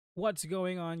What's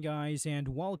going on, guys, and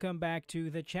welcome back to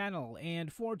the channel.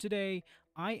 And for today,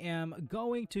 I am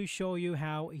going to show you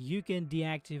how you can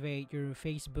deactivate your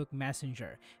Facebook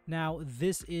Messenger. Now,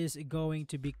 this is going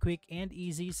to be quick and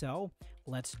easy, so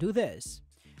let's do this.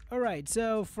 Alright,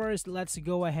 so first let's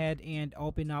go ahead and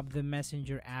open up the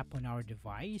Messenger app on our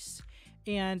device.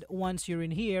 And once you're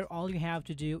in here, all you have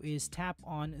to do is tap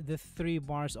on the three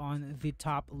bars on the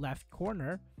top left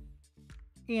corner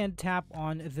and tap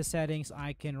on the settings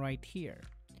icon right here.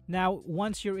 Now,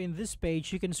 once you're in this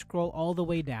page, you can scroll all the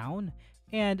way down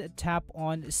and tap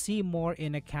on See More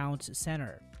in Accounts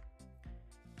Center.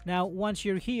 Now, once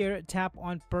you're here, tap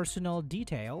on Personal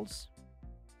Details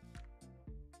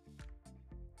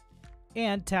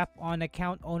and tap on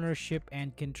Account Ownership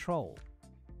and Control.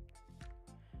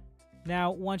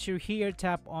 Now, once you're here,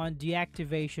 tap on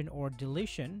Deactivation or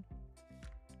Deletion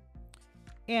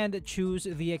and choose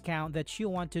the account that you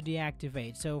want to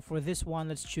deactivate. So for this one,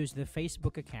 let's choose the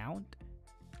Facebook account.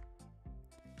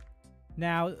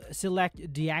 Now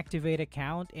select Deactivate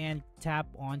Account and tap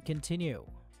on Continue.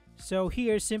 So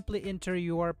here, simply enter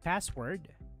your password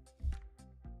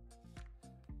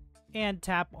and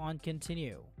tap on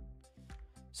Continue.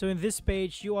 So in this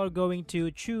page, you are going to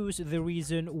choose the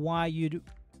reason why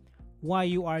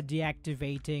you are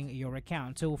deactivating your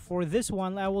account. So for this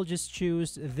one, I will just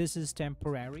choose this is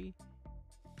temporary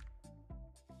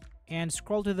and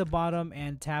scroll to the bottom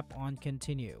and tap on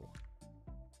Continue.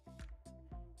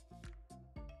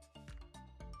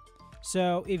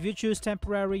 So if you choose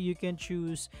temporary, you can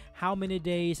choose how many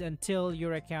days until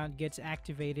your account gets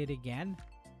activated again.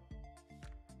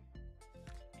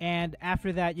 And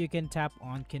after that, you can tap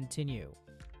on Continue.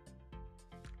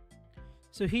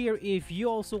 So here, if you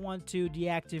also want to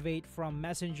deactivate from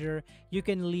Messenger, you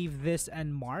can leave this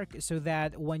unmarked so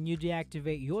that when you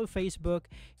deactivate your Facebook,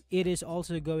 it is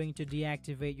also going to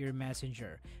deactivate your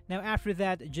Messenger. Now after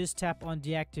that, just tap on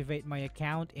Deactivate My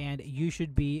Account and you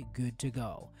should be good to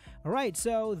go. Alright,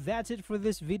 so that's it for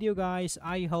this video, guys.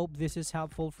 I hope this is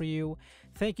helpful for you.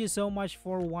 Thank you so much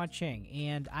for watching,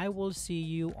 and I will see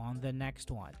you on the next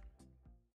one.